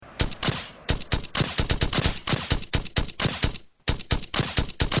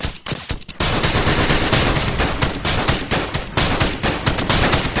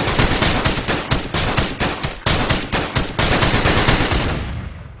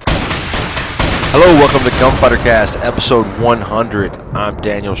Hello, welcome to Gunfighter Cast, episode 100. I'm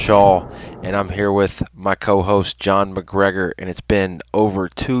Daniel Shaw, and I'm here with my co-host John McGregor, and it's been over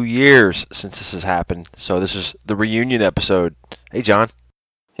 2 years since this has happened, so this is the reunion episode. Hey, John.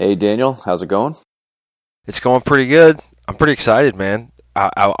 Hey, Daniel. How's it going? It's going pretty good. I'm pretty excited, man.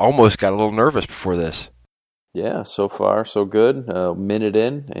 I almost got a little nervous before this. Yeah, so far so good. A minute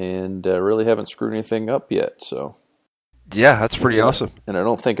in, and really haven't screwed anything up yet, so... Yeah, that's pretty awesome. And I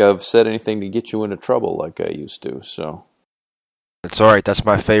don't think I've said anything to get you into trouble like I used to, so... It's alright, that's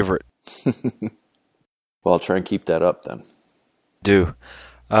my favorite. Well, I'll try and keep that up then.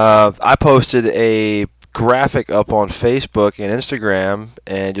 I posted a graphic up on Facebook and Instagram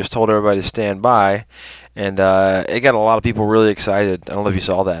and just told everybody to stand by, and it got a lot of people really excited. I don't know if you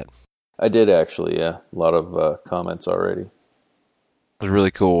saw that. I did actually, yeah. A lot of comments already. It was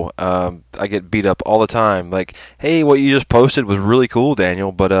really cool. I get beat up all the time. Like, hey, what you just posted was really cool,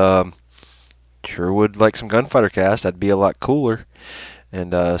 Daniel, but sure would like some Gunfighter Cast. That'd be a lot cooler.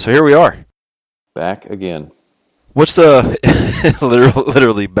 And so here we are. Back again. What's the...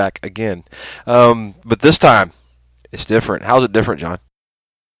 literally back again. But this time, it's different. How's it different, John?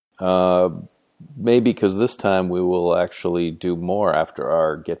 Maybe because this time we will actually do more after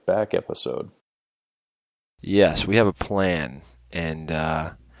our Get Back episode. Yes, we have a plan. And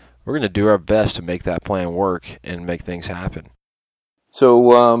we're going to do our best to make that plan work and make things happen.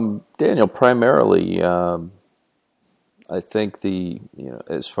 So, Daniel, primarily, I think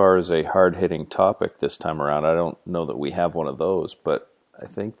as far as a hard-hitting topic this time around, I don't know that we have one of those, but I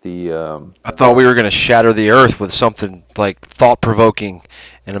think I thought we were going to shatter the earth with something like thought-provoking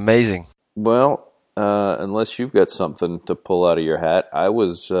and amazing. Well, unless you've got something to pull out of your hat, I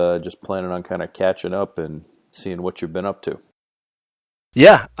was just planning on kind of catching up and seeing what you've been up to.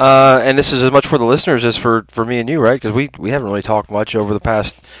 Yeah, and this is as much for the listeners as for me and you, right? Because we haven't really talked much over the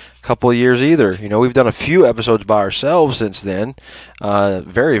past couple of years either. You know, we've done a few episodes by ourselves since then,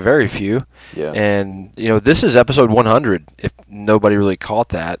 very, very few. Yeah. And, you know, this is episode 100, if nobody really caught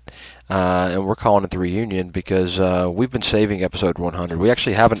that. And we're calling it the reunion because we've been saving episode 100. We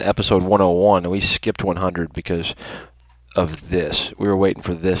actually have an episode 101, and we skipped 100 because of this. We were waiting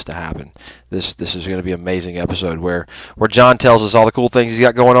for this to happen. This is going to be an amazing episode where John tells us all the cool things he's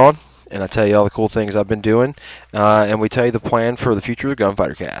got going on, and I tell you all the cool things I've been doing, and we tell you the plan for the future of the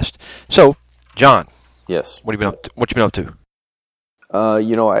Gunfighter Cast. So, John. Yes. What have you been up to? What you been up to?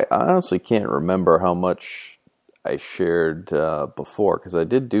 I honestly can't remember how much I shared before, because I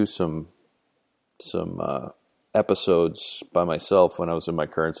did do some episodes by myself when I was in my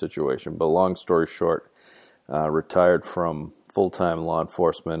current situation. But long story short, retired from full-time law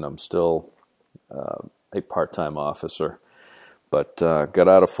enforcement. I'm still a part-time officer, but got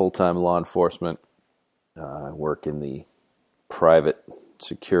out of full-time law enforcement. I work in the private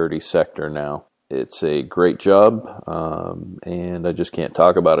security sector now. It's a great job, and I just can't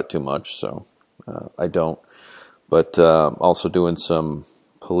talk about it too much, so I don't. But also doing some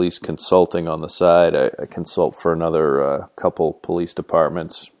police consulting on the side. I consult for another couple police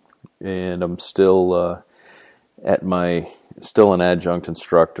departments, and I'm still still an adjunct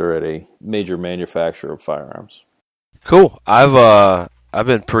instructor at a major manufacturer of firearms. Cool. I've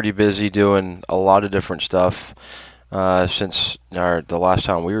been pretty busy doing a lot of different stuff since the last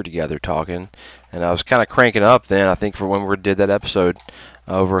time we were together talking, and I was kind of cranking up then. I think for when we did that episode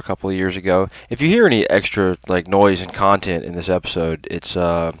over a couple of years ago. If you hear any extra like noise and content in this episode, it's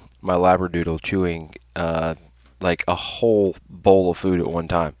my labradoodle chewing like a whole bowl of food at one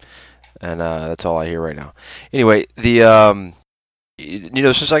time. And that's all I hear right now. Anyway, since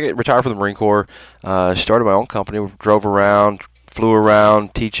I retired from the Marine Corps, started my own company, drove around, flew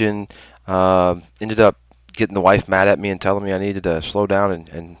around, teaching, ended up getting the wife mad at me and telling me I needed to slow down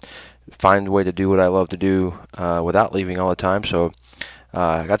and find a way to do what I love to do without leaving all the time. So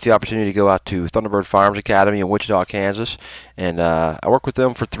I got the opportunity to go out to Thunderbird Firearms Academy in Wichita, Kansas, and I worked with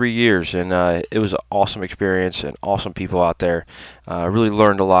them for 3 years, and it was an awesome experience and awesome people out there. I really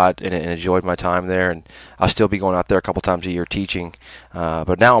learned a lot and enjoyed my time there, and I'll still be going out there a couple times a year teaching.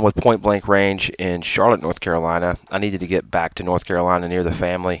 But now I'm with Point Blank Range in Charlotte, North Carolina. I needed to get back to North Carolina near the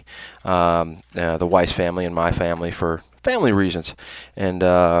family, the wife's family and my family for family reasons, and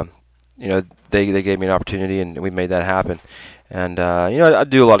they gave me an opportunity, and we made that happen. And, I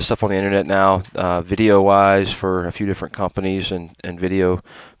do a lot of stuff on the internet now, video-wise for a few different companies and video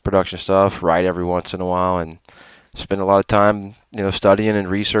production stuff, write every once in a while, and spend a lot of time, studying and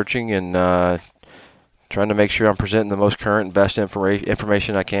researching and trying to make sure I'm presenting the most current and best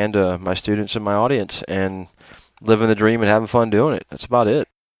information I can to my students and my audience, and living the dream and having fun doing it. That's about it.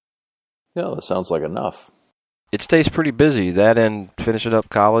 Yeah, that sounds like enough. it stays pretty busy. That and finishing up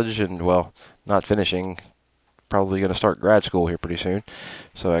college, and well, not finishing, probably going to start grad school here pretty soon.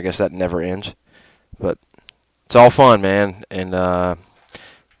 So I guess that never ends. But it's all fun, man, and got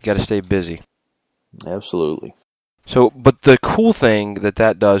to stay busy. Absolutely. So, but the cool thing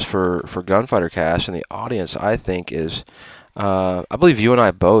that does for Gunfighter Cast and the audience, I think, is I believe you and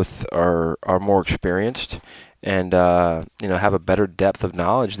I both are more experienced and have a better depth of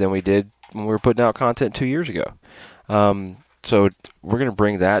knowledge than we did when we were putting out content 2 years ago. So we're going to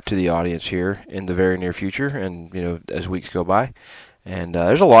bring that to the audience here in the very near future, and as weeks go by. And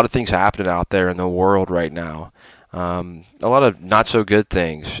there's a lot of things happening out there in the world right now. A lot of not so good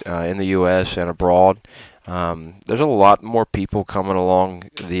things in the U.S. and abroad. There's a lot more people coming along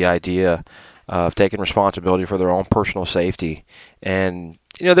the idea of taking responsibility for their own personal safety. And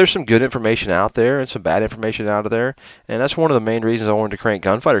there's some good information out there and some bad information out of there. And that's one of the main reasons I wanted to crank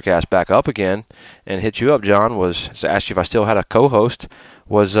Gunfighter Cast back up again and hit you up, John, was to ask you if I still had a co-host.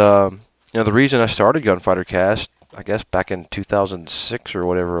 Was the reason I started Gunfighter Cast, I guess back in 2006 or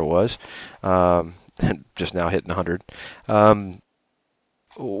whatever it was, just now hitting 100,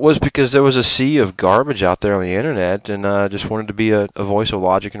 was because there was a sea of garbage out there on the internet, and just wanted to be a voice of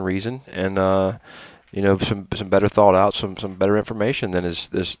logic and reason, and some better thought out, some better information than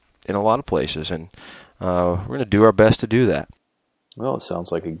is in a lot of places, and we're going to do our best to do that. Well, it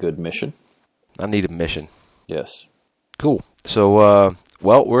sounds like a good mission. I need a mission. Yes. Cool. So,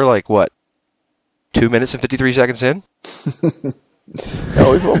 we're like, what, 2 minutes and 53 seconds in?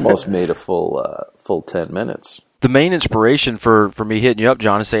 No, we've almost made a full 10 minutes. The main inspiration for me hitting you up,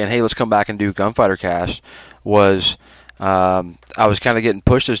 John, and saying, hey, let's come back and do Gunfighter Cast was I was kind of getting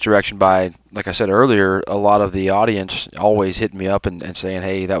pushed this direction by, like I said earlier, a lot of the audience always hitting me up and saying,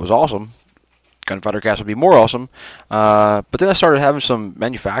 hey, that was awesome. Gunfighter Cast would be more awesome. But then I started having some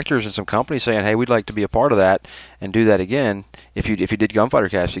manufacturers and some companies saying, hey, we'd like to be a part of that and do that again if you did Gunfighter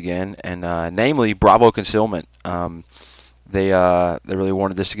Cast again, and namely Bravo Concealment. They really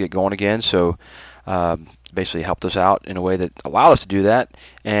wanted this to get going again, so basically helped us out in a way that allowed us to do that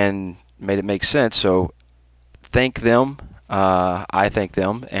and made it make sense. So thank them. I thank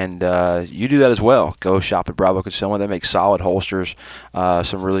them, and you do that as well. Go shop at Bravo Concealment. They make solid holsters,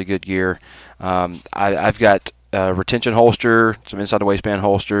 some really good gear. I've got retention holster, some inside the waistband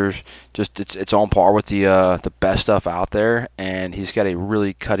holsters. Just it's on par with the best stuff out there, and he's got a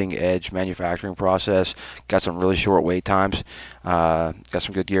really cutting edge manufacturing process. Got some really short wait times. Got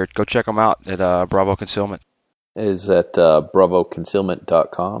some good gear. Go check them out at Bravo Concealment. Is that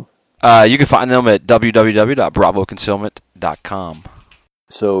bravoconcealment.com? You can find them at www.bravoconcealment.com.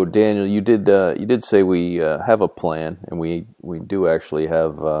 So, Daniel, you did say we have a plan, and we do actually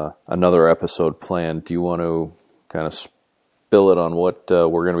have another episode planned. Do you want to kind of spill it on what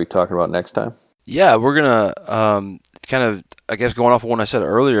we're going to be talking about next time? Yeah, we're going to kind of, I guess, going off of what I said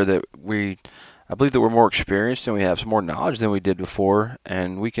earlier, that I believe that we're more experienced and we have some more knowledge than we did before,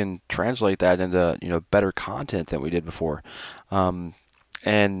 and we can translate that into better content than we did before. And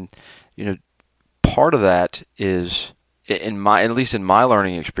part of that is, at least in my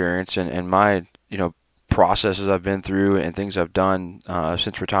learning experience and my processes I've been through and things I've done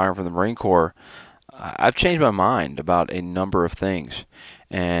since retiring from the Marine Corps, I've changed my mind about a number of things,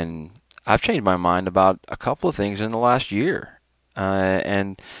 and I've changed my mind about a couple of things in the last year.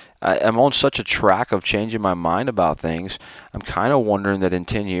 And I'm on such a track of changing my mind about things, I'm kind of wondering that in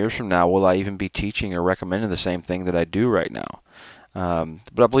 10 years from now, will I even be teaching or recommending the same thing that I do right now?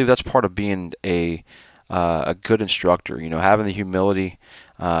 But I believe that's part of being a good instructor, having the humility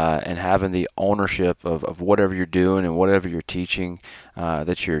and having the ownership of whatever you're doing and whatever you're teaching,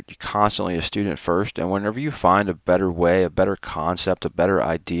 that you're constantly a student first. And whenever you find a better way, a better concept, a better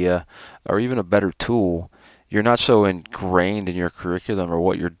idea, or even a better tool, you're not so ingrained in your curriculum or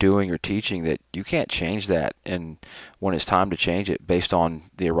what you're doing or teaching that you can't change that and when it's time to change it based on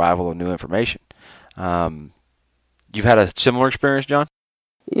the arrival of new information. You've had a similar experience, John?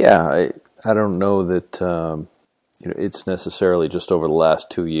 Yeah, I don't know that it's necessarily just over the last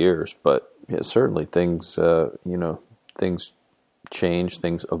 2 years, but yeah, certainly things things change,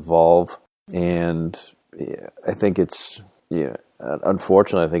 things evolve, and I think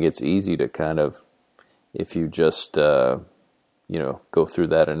unfortunately, I think it's easy to kind of, if you just go through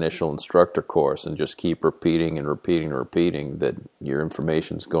that initial instructor course and just keep repeating and repeating and repeating, that your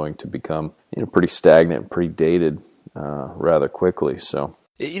information is going to become pretty stagnant, pretty dated rather quickly. So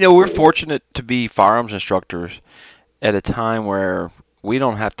we're fortunate to be firearms instructors at a time where we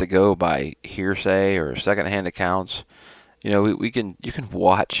don't have to go by hearsay or secondhand accounts. You can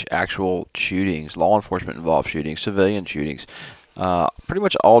watch actual shootings, law enforcement involved shootings, civilian shootings, pretty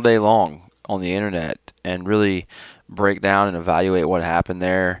much all day long on the internet, and really break down and evaluate what happened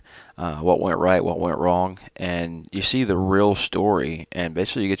there, what went right, what went wrong, and you see the real story, and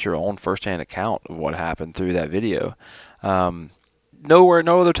basically you get your own firsthand account of what happened through that video. Nowhere,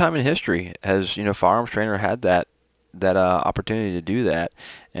 no other time in history has firearms trainer had that opportunity to do that,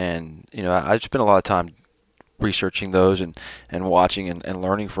 and I spent a lot of time researching those and watching and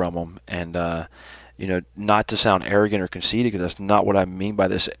learning from them, and not to sound arrogant or conceited, because that's not what I mean by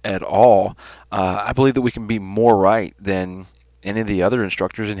this at all. I believe that we can be more right than any of the other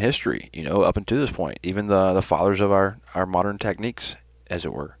instructors in history, up until this point, even the fathers of our modern techniques, as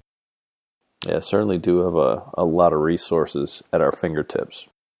it were. Yeah, certainly do have a lot of resources at our fingertips.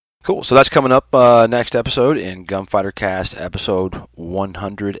 Cool. So that's coming up next episode in Gunfighter Cast, episode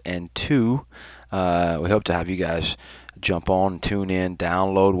 102. We hope to have you guys jump on, tune in,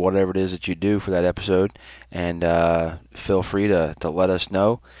 download whatever it is that you do for that episode, and feel free to let us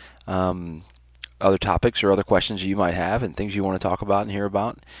know other topics or other questions you might have and things you want to talk about and hear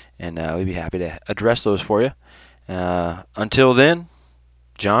about, and we'd be happy to address those for you. Until then,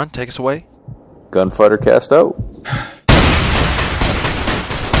 John, take us away. Gunfighter Cast out.